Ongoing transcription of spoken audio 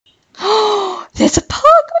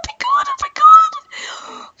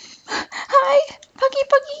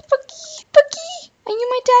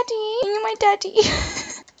daddy.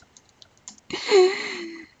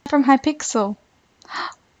 From Hypixel.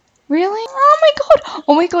 Really? Oh my god!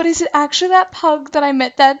 Oh my god, is it actually that pug that I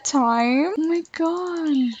met that time? Oh my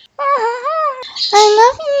god. I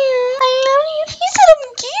love you. I love you. He's so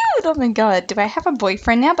cute. Oh my god. Do I have a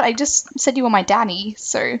boyfriend now? But I just said you were my daddy,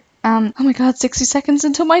 so... oh my god, 60 seconds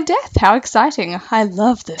until my death. How exciting. I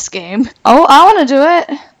love this game. Oh, I want to do it.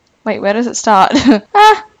 Wait, where does it start?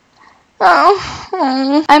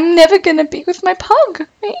 Oh, I'm never gonna be with my pug.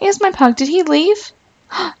 Where is my pug? Did he leave?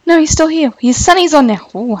 No, he's still here. His sunny's on now.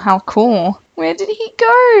 Oh, how cool. Where did he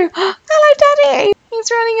go? Hello, Daddy.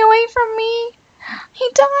 He's running away from me. He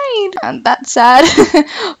died. And that's sad.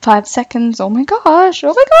 5 seconds. Oh my gosh.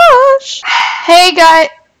 Oh my gosh. Hey, guys.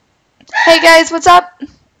 Hey, guys. What's up?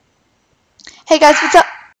 Hey, guys. What's up?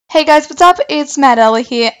 Hey guys, what's up? It's Madella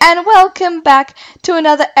here, and welcome back to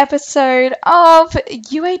another episode of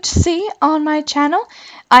UHC on my channel.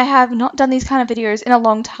 I have not done these kind of videos in a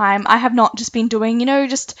long time. I have not just been doing, you know,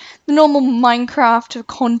 just the normal Minecraft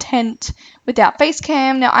content without face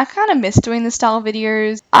cam. Now, I kind of miss doing this style of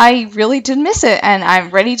videos. I really did miss it, and I'm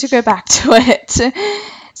ready to go back to it.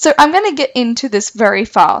 So I'm going to get into this very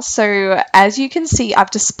fast. So as you can see, I've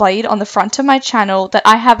displayed on the front of my channel that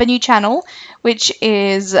I have a new channel, which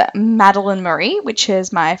is Madeline Marie, which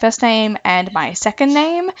is my first name and my second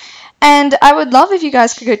name. And I would love if you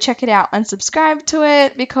guys could go check it out and subscribe to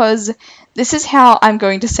it, because this is how I'm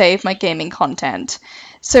going to save my gaming content.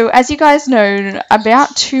 So as you guys know,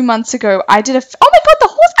 about 2 months ago, I did a... Oh my god, the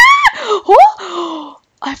horse! Ah! Oh!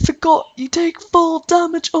 I forgot you take full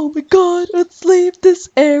damage. Oh my god, let's leave this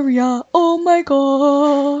area. Oh my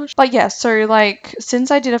gosh. But yeah, so like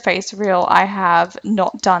since I did a face reel, I have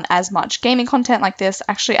not done as much gaming content like this.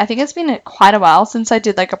 Actually, I think it's been quite a while since I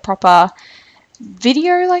did like a proper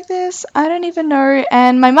video like this. I don't even know.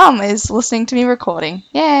 And my mum is listening to me recording.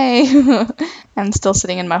 Yay. I'm still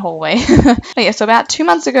sitting in my hallway. But yeah, so about 2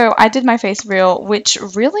 months ago, I did my face reel, which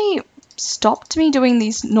really stopped me doing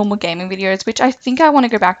these normal gaming videos, which I think I want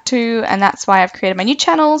to go back to, and that's why I've created my new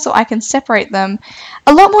channel, so I can separate them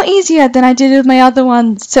a lot more easier than I did with my other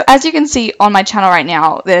ones. So as you can see on my channel right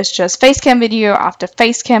now, there's just facecam video after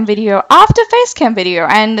facecam video after facecam video,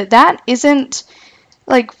 and that isn't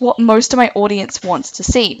like what most of my audience wants to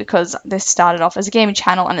see, because this started off as a gaming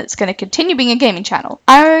channel and it's going to continue being a gaming channel.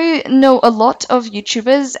 I know a lot of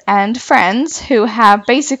YouTubers and friends who have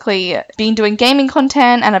basically been doing gaming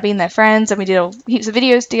content, and I've been their friends and we did heaps of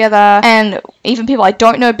videos together, and even people I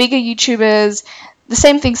don't know, bigger YouTubers, the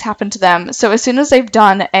same things happen to them. So as soon as they've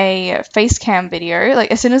done a face cam video,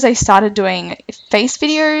 like as soon as they started doing face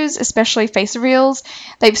videos, especially face reels,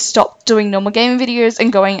 they've stopped doing normal gaming videos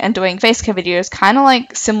and going and doing face cam videos, kind of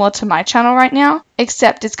like similar to my channel right now,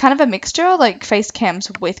 except it's kind of a mixture, like face cams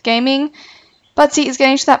with gaming. But see, it's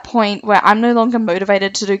getting to that point where I'm no longer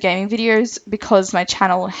motivated to do gaming videos because my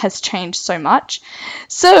channel has changed so much.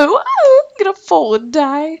 So, I'm gonna fall and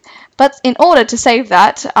die. But in order to save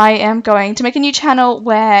that, I am going to make a new channel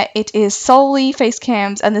where it is solely face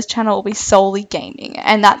cams, and this channel will be solely gaming.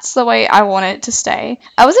 And that's the way I want it to stay.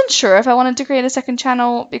 I wasn't sure if I wanted to create a second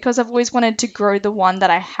channel because I've always wanted to grow the one that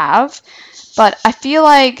I have. But I feel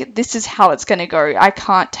like this is how it's going to go. I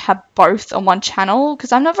can't have both on one channel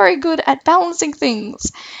because I'm not very good at balancing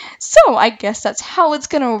things. So I guess that's how it's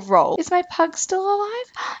going to roll. Is my pug still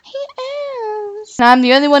alive? He is. And I'm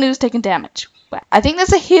the only one who's taken damage. I think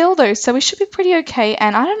there's a hill though, so we should be pretty okay.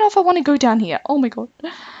 And I don't know if I want to go down here. Oh my god.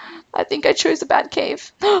 I think I chose a bad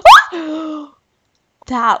cave.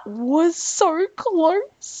 That was so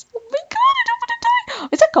close. Oh my god, I don't want to die.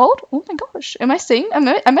 Is that gold? Oh my gosh. Am I seeing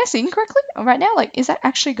correctly right now? Like, is that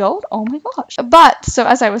actually gold? Oh my gosh. But, so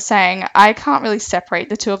as I was saying, I can't really separate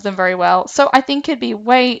the two of them very well. So I think it'd be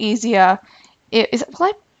way easier.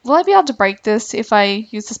 Will I be able to break this if I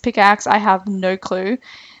use this pickaxe? I have no clue.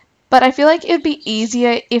 But I feel like it'd be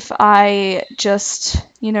easier if I just,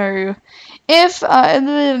 you know, if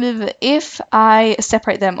I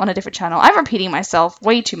separate them on a different channel. I'm repeating myself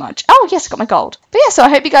way too much. Oh, yes, I got my gold. But yeah, so I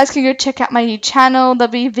hope you guys can go check out my new channel.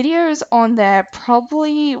 There'll be videos on there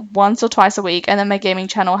probably once or twice a week, and then my gaming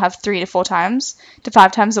channel will have 3 to 4 times to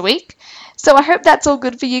 5 times a week. So I hope that's all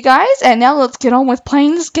good for you guys, and now let's get on with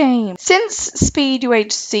playing this game. Since Speed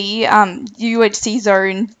UHC, UHC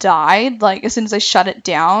Zone died, like as soon as I shut it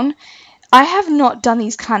down, I have not done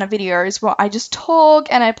these kind of videos where I just talk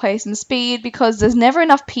and I play some Speed, because there's never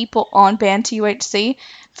enough people on Banter UHC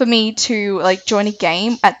for me to like join a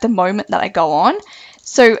game at the moment that I go on.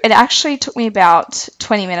 So it actually took me about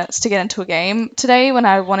 20 minutes to get into a game today when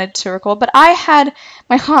I wanted to record, but I had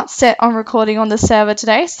my heart set on recording on the server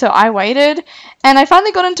today, so I waited, and I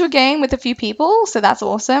finally got into a game with a few people, so that's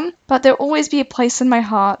awesome. But there'll always be a place in my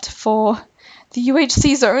heart for the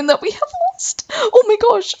UHC zone that we have lost. Oh my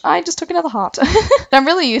gosh, I just took another heart. I'm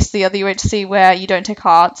really used to the other UHC where you don't take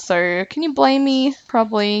hearts, so can you blame me?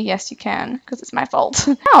 Probably, yes you can, because it's my fault.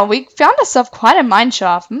 Oh, we found ourselves quite a mine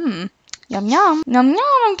shaft. Yum yum. Yum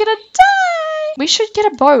yum, I'm gonna die! We should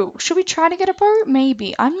get a bow. Should we try to get a bow?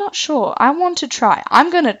 Maybe. I'm not sure. I want to try.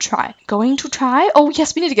 I'm gonna try. Going to try? Oh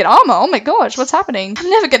yes, we need to get armor. Oh my gosh, what's happening? I'm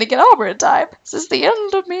never gonna get armor in time. This is the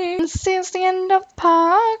end of me. This is the end of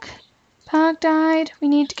Pug. Pug died. We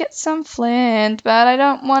need to get some flint, but I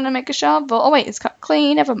don't want to make a shovel. Oh wait, it's cut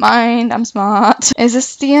clean. Never mind. I'm smart. Is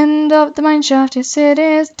this the end of the mine shaft? Yes, it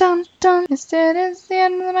is. Dun dun. Yes, it is the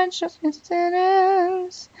end of the mine shaft. Yes, it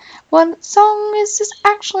is. What song is this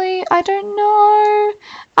actually? I don't know.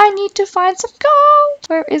 I need to find some gold.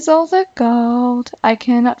 Where is all the gold? I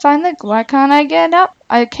cannot find the gold. Why can't I get up?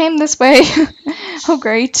 I came this way. Oh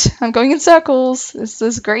great. I'm going in circles. This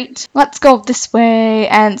is great. Let's go this way.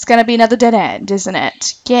 And it's gonna be another dead end, isn't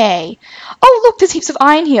it? Yay. Oh look, there's heaps of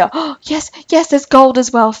iron here. Oh yes, yes, there's gold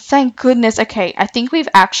as well. Thank goodness. Okay, I think we've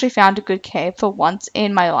actually found a good cave for once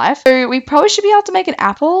in my life. So we probably should be able to make an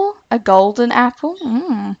apple. A golden apple.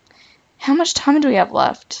 How much time do we have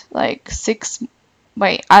left? Like 6...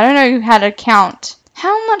 Wait, I don't know how to count.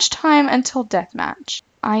 How much time until deathmatch?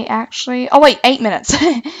 I actually... Oh wait, 8 minutes.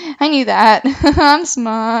 I knew that. I'm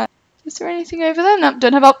smart. Is there anything over there? Nope,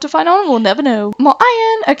 don't have up to find on. We'll never know. More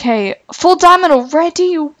iron. Okay, full diamond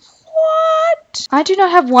already. What? I do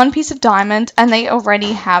not have one piece of diamond and they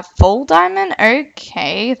already have full diamond?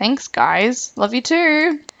 Okay, thanks guys. Love you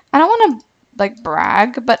too. I don't want to like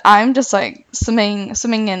brag, but I'm just like swimming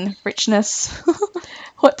in richness.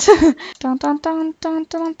 What? Dun dun dun dun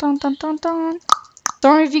dun dun dun dun dun.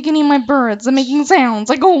 Sorry if you can hear my birds. They're making sounds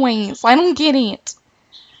like always. I don't get it.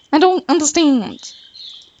 I don't understand.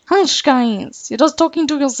 Hush guys, you're just talking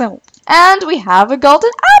to yourself. And we have a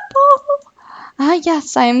golden apple. Ah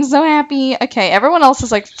yes, I am so happy. Okay, everyone else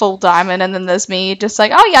is like full diamond and then there's me just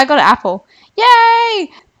like, oh yeah, I got an apple.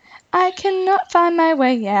 Yay! I cannot find my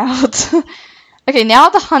way out. Okay, now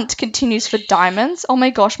the hunt continues for diamonds. Oh my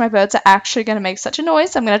gosh, my birds are actually going to make such a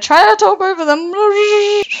noise. I'm going to try to talk over them.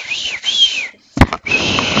 My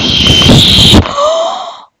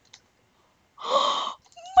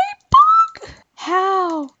bug!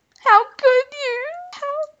 How? How could you?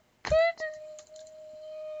 How could you?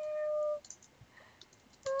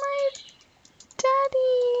 My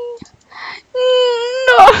daddy.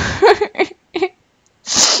 No!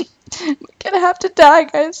 We're gonna have to die,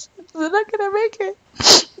 guys. We're not gonna make it.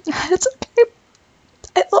 It's okay.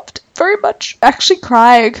 I loved it very much. Actually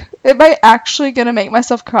crying. Am I actually gonna make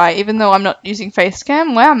myself cry even though I'm not using face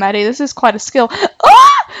cam? Wow, Maddie, this is quite a skill.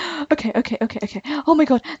 Ah! Okay. Oh my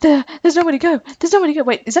god, there's nowhere to go. There's nowhere to go.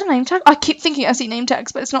 Wait, is that a name tag? I keep thinking I see name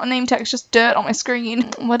tags, but it's not a name tag, it's just dirt on my screen.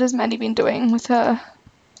 What has Maddie been doing with her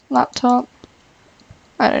laptop?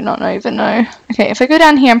 I do not even know. Okay, if I go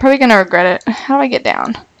down here, I'm probably gonna regret it. How do I get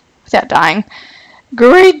down without dying?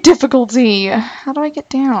 Great difficulty. How do I get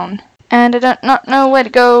down? And I don't not know where to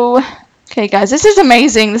go. Okay, guys, this is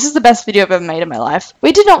amazing. This is the best video I've ever made in my life.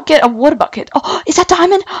 We did not get a water bucket. Oh, is that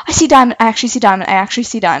diamond? I see diamond. I actually see diamond. I actually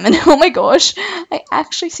see diamond. Oh my gosh. I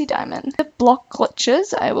actually see diamond. The block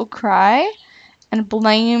glitches. I will cry and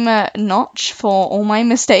blame Notch for all my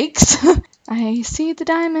mistakes. I see the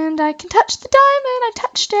diamond. I can touch the diamond. I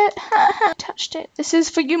touched it. Touched it. This is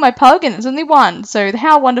for you, my pug, and there's only one. So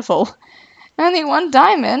how wonderful. Only one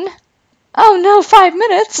diamond. Oh no, 5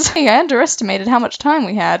 minutes! I underestimated how much time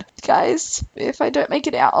we had. Guys, if I don't make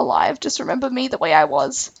it out alive, just remember me the way I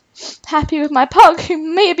was. Happy with my pug, who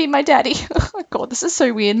may be my daddy. Oh god, this is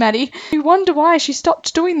so weird, Maddie. You wonder why she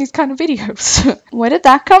stopped doing these kind of videos. Where did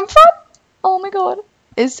that come from? Oh my god.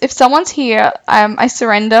 If someone's here, I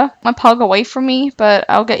surrender my pug away from me, but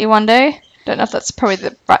I'll get you one day. Don't know if that's probably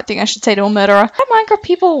the right thing I should say to a murderer. Why do Minecraft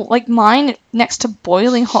people like mine next to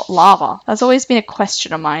boiling hot lava? That's always been a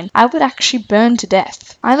question of mine. I would actually burn to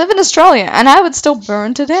death. I live in Australia and I would still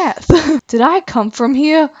burn to death. Did I come from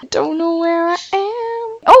here? I don't know where I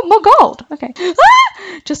am. Oh, more gold. Okay.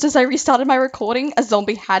 Ah! Just as I restarted my recording, a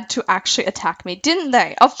zombie had to actually attack me, didn't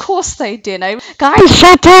they? Of course they did. Guys,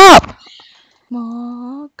 shut up!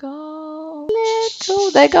 More gold.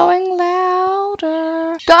 Little, they're going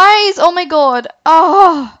louder. Guys, oh my god.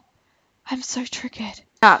 Oh, I'm so triggered.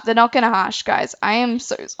 Nah, they're not gonna hash, guys. I am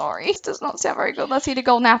so sorry. This does not sound very good. Let's eat a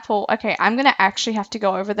golden apple. Okay, I'm gonna actually have to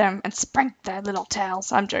go over them and spank their little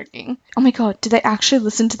tails. I'm joking. Oh my god, did they actually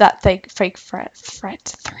listen to that fake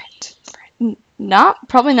threat? Nah,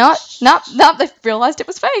 probably not. Nah, they realized it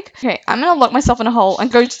was fake. Okay, I'm gonna lock myself in a hole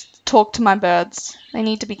and go talk to my birds. They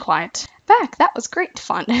need to be quiet. Back, that was great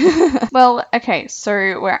fun. Well, okay,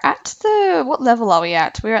 so we're at what level are we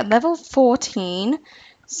at? We're at level 14.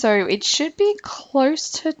 So it should be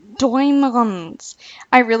close to diamonds.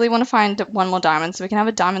 I really want to find one more diamond so we can have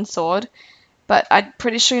a diamond sword. But I'm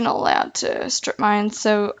pretty sure you're not allowed to strip mine,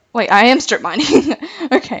 so... Wait, I am strip mining.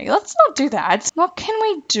 Okay, let's not do that. What can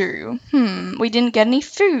we do? We didn't get any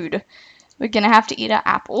food. We're gonna have to eat our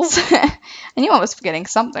apples. I knew I was forgetting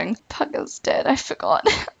something. Pug is dead, I forgot.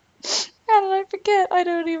 How did I forget? I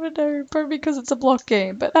don't even know. Probably because it's a block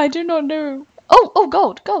game, but I do not know. Oh,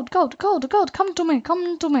 gold. Come to me.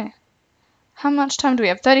 How much time do we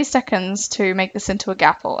have? 30 seconds to make this into a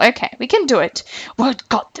gapple. Okay, we can do it. We've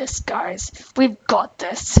got this, guys. We've got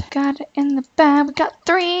this. Got it in the bag. We got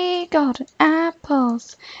 3 golden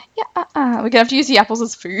apples. Yeah, we're gonna have to use the apples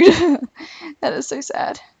as food. That is so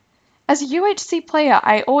sad. As a UHC player,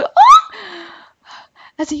 I always...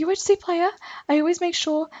 As a UHC player, I always make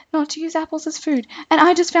sure not to use apples as food. And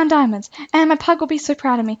I just found diamonds. And my pug will be so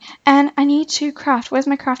proud of me. And I need to craft. Where's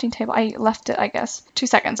my crafting table? I left it, I guess. 2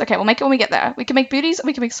 seconds. Okay, we'll make it when we get there. We can make booties or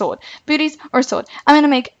we can make sword. Booties or a sword. I'm gonna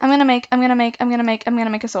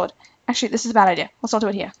make a sword. Actually, this is a bad idea. Let's not do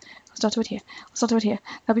it here. There'll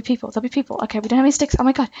be people. Okay, we don't have any sticks. Oh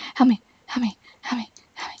my god. Help me.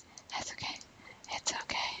 It's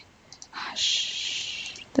okay. Hush.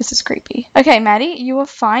 This is creepy. Okay, Maddie, you are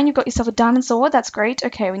fine. You've got yourself a diamond sword. That's great.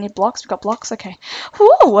 Okay, we need blocks. We've got blocks. Okay.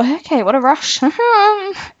 Whoa, okay, what a rush. Back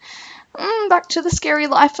to the scary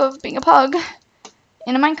life of being a pug.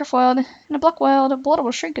 In a Minecraft world. In a block world. A water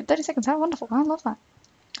will shrink in 30 seconds. How wonderful. I love that.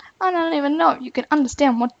 I don't even know if you can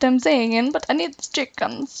understand what I'm saying, but I need the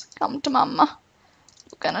chickens. Come to mama.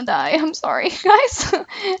 You're gonna die. I'm sorry, guys.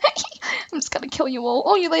 I'm just gonna kill you all.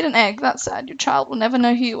 Oh, you laid an egg. That's sad. Your child will never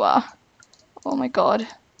know who you are. Oh my god.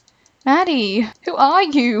 Maddie, who are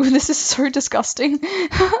you? This is so disgusting.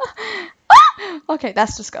 Okay,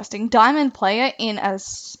 that's disgusting. Diamond player in a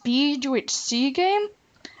speed UHC game?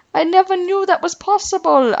 I never knew that was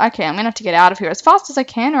possible. Okay, I'm gonna have to get out of here as fast as I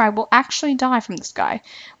can or I will actually die from this guy.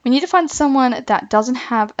 We need to find someone that doesn't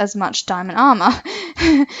have as much diamond armor.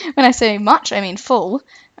 When I say much, I mean full.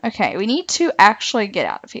 Okay, we need to actually get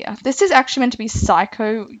out of here. This is actually meant to be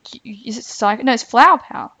psycho... Is it psycho? No, it's flower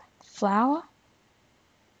power. Flower?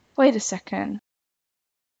 Wait a second.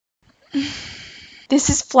 This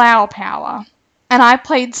is flower power. And I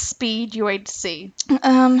played speed UHC.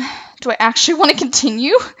 Do I actually want to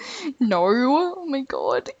continue? No. Oh my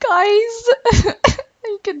god, guys.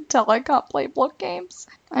 You can tell I can't play block games.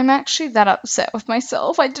 I'm actually that upset with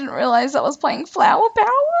myself. I didn't realize I was playing flower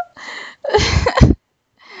power.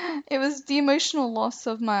 It was the emotional loss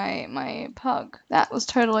of my pug. That was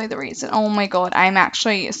totally the reason. Oh my god, I'm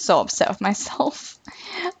actually so upset with myself.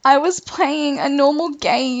 I was playing a normal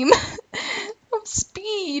game of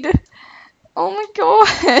speed. Oh my god.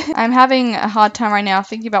 I'm having a hard time right now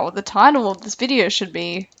thinking about what the title of this video should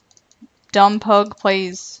be. Dumb pug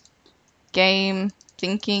plays game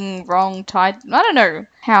thinking wrong title. I don't know.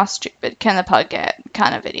 How stupid can the pug get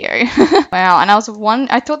kind of video. Wow, and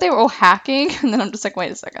I thought they were all hacking, and then I'm just like,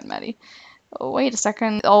 wait a second, Maddie. Oh, wait a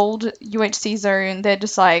second. Old UHC zone, they're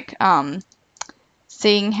just like,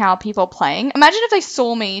 seeing how people are playing. Imagine if they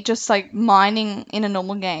saw me just like mining in a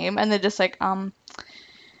normal game, and they're just like,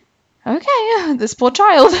 okay, this poor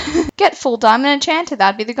child. Get full diamond enchanted,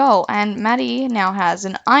 that'd be the goal. And Maddie now has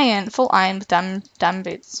an full iron with diamond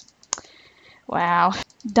boots. Wow.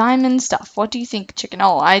 Diamond stuff. What do you think, chicken?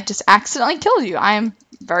 Oh, I just accidentally killed you. I am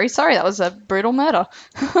very sorry. That was a brutal murder.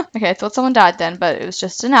 Okay, I thought someone died then, but it was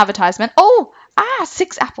just an advertisement. Oh!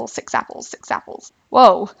 6 apples.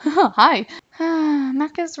 Whoa. Hi.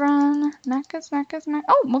 Macca's run. Macca's.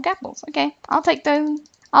 Oh, more apples. Okay, I'll take them.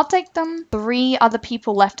 3 other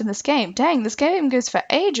people left in this game. Dang, this game goes for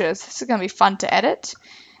ages. This is going to be fun to edit.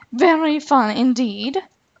 Very fun indeed.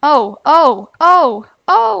 Oh.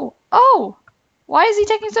 Why is he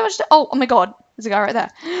taking so much time? Oh my god. There's a guy right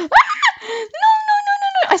there. No.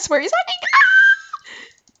 I swear he's hacking.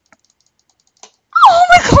 Oh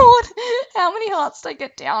my god. How many hearts did I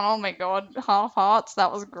get down? Oh my god. Half hearts.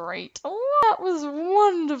 That was great. Oh, that was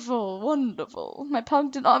wonderful. My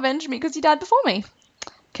pug did not avenge me because he died before me.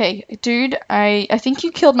 Okay, dude, I think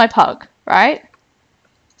you killed my pug, right?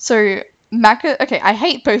 So, okay, I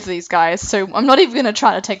hate both of these guys, so I'm not even going to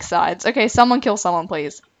try to take sides. Okay, someone kill someone,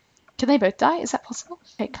 please. Can they both die? Is that possible?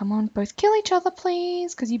 Okay, come on, both kill each other,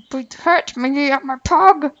 please, because you both hurt me at my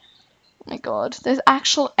pug. Oh my god, there's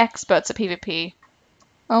actual experts at PvP.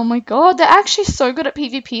 Oh my god, they're actually so good at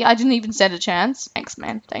PvP, I didn't even stand a chance. Thanks,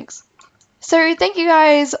 man, thanks. So thank you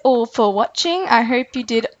guys all for watching. I hope you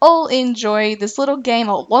did all enjoy this little game,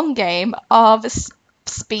 or long game, of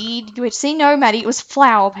speed. You would see, no, Maddie, it was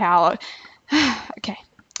flower power. Okay,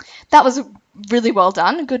 that was really well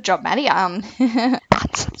done. Good job, Maddie.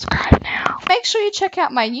 Unsubscribe now. Make sure you check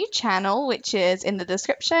out my new channel, which is in the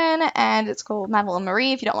description, and it's called Madella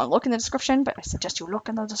Marie. If you don't want to look in the description, but I suggest you look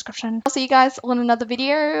in the description. I'll see you guys on another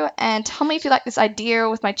video, and tell me if you like this idea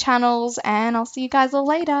with my channels, and I'll see you guys all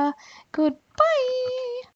later. Goodbye.